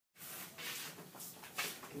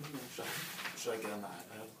Should I get on the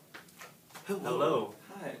iPad? Hello.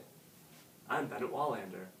 Hi. I'm Bennett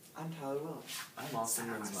Wallander. I'm Tyler Welch. I'm Austin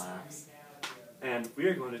Rinsmax. And we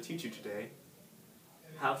are going to teach you today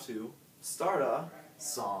how to Start a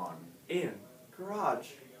Song. in. garage.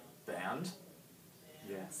 Band?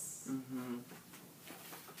 Yes.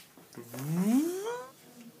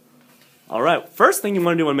 Alright, first thing you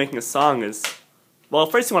want to do when making a song is, well,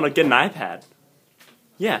 first you want to get an iPad.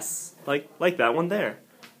 Yes, like that one there.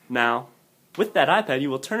 Now, with that iPad, you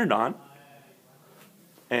will turn it on.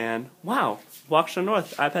 And, wow, Waukesha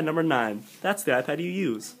North, iPad number 9. That's the iPad you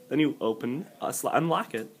use. Then you open,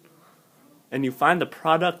 unlock it. And you find the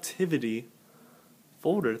productivity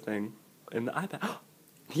folder thing in the iPad.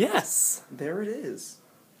 Yes! There it is.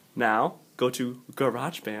 Now, go to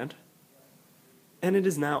Garageband. And it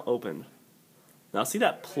is now open. Now, see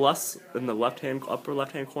that plus in the upper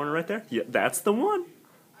left-hand corner right there? Yeah, that's the one.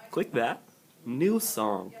 Click that. New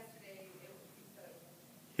song.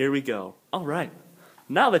 Here we go. All right.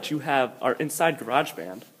 Now that you are inside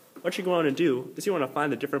GarageBand, what you're going to do is you want to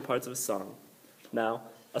find the different parts of a song. Now,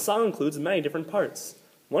 a song includes many different parts.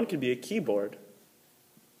 One could be a keyboard,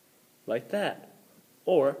 like that,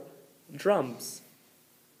 or drums,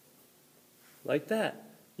 like that.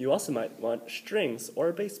 You also might want strings or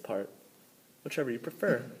a bass part, whichever you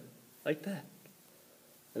prefer, like that.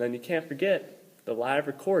 And then you can't forget the live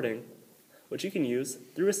recording, which you can use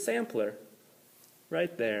through a sampler,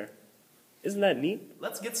 right there. Isn't that neat?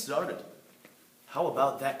 Let's get started. How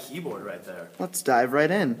about that keyboard right there? Let's dive right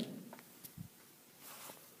in.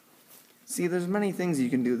 See, there's many things you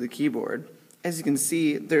can do with the keyboard. As you can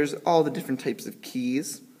see, there's all the different types of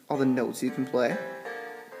keys, all the notes you can play,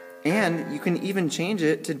 and you can even change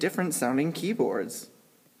it to different sounding keyboards.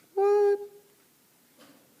 What?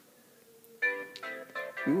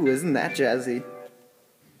 Ooh, isn't that jazzy?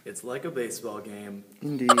 It's like a baseball game.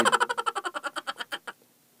 Indeed.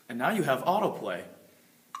 And now you have autoplay.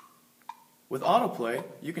 With autoplay,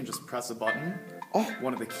 you can just press a button,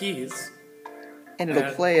 one of the keys, And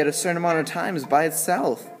it'll play at a certain amount of times by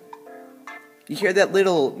itself. You hear that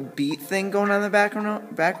little beat thing going on in the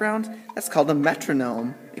background? That's called a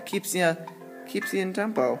metronome. It keeps you in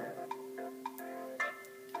tempo.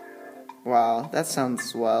 Wow, that sounds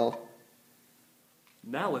swell.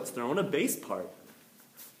 Now let's throw in a bass part.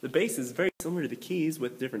 The bass is very similar to the keys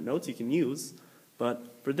with different notes you can use,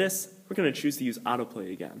 but for this, we're going to choose to use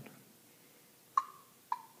autoplay again.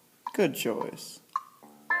 Good choice.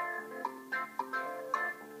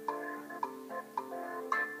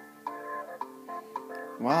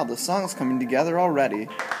 Wow, the song's coming together already.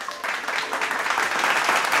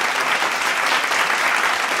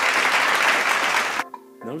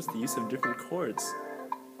 Notice the use of different chords.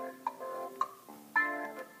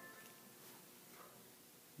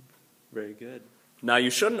 Very good. Now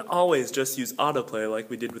you shouldn't always just use autoplay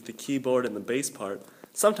like we did with the keyboard and the bass part.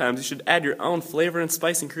 Sometimes you should add your own flavor and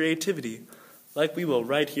spice and creativity, like we will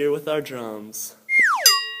right here with our drums.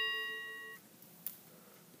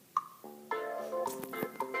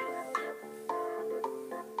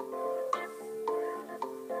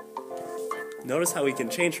 Notice how we can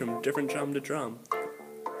change from different drum to drum.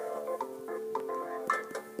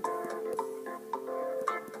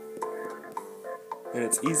 And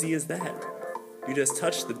it's easy as that. You just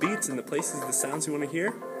touch the beats and the places, the sounds you want to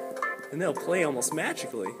hear, and they'll play almost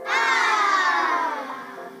magically.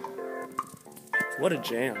 What a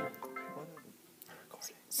jam.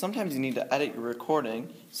 Sometimes you need to edit your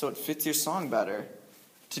recording so it fits your song better.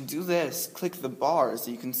 To do this, click the bars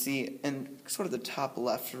that you can see in sort of the top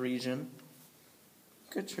left region.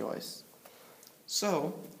 Good choice.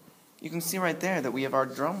 So, you can see right there that we have our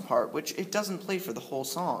drum part, which it doesn't play for the whole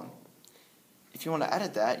song. If you want to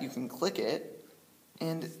edit that, you can click it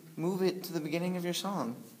and move it to the beginning of your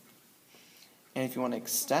song. And if you want to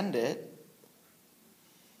extend it,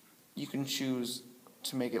 you can choose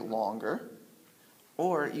to make it longer,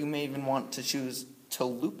 or you may even want to choose to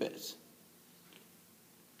loop it,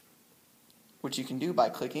 which you can do by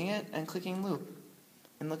clicking it and clicking loop.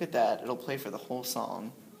 And look at that, it'll play for the whole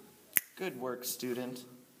song. Good work, student.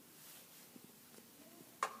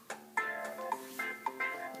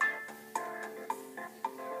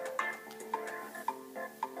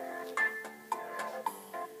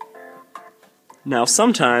 Now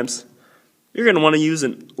sometimes, you're going to want to use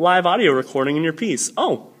a live audio recording in your piece.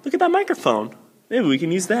 Oh, look at that microphone. Maybe we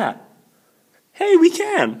can use that. Hey, we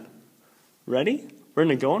can! Ready? We're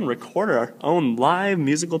going to go and record our own live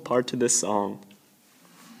musical part to this song.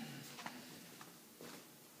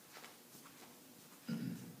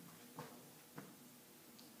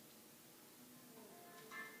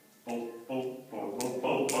 Oh, oh, oh,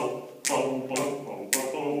 oh, oh, oh, oh, oh,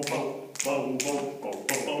 oh, oh, oh.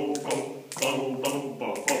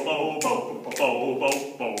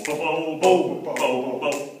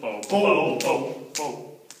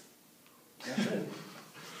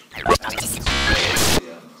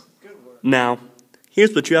 Now,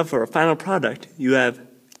 here's what you have for a final product. You have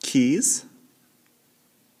keys,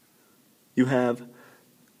 you have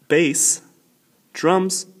bass,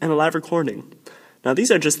 drums, and a live recording. Now,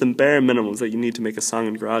 these are just the bare minimums that you need to make a song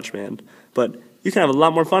in GarageBand, but you can have a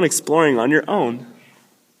lot more fun exploring on your own.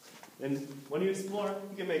 And when you explore,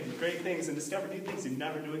 you can make great things and discover new things you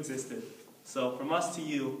never knew existed. So, from us to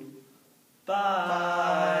you,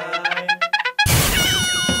 bye!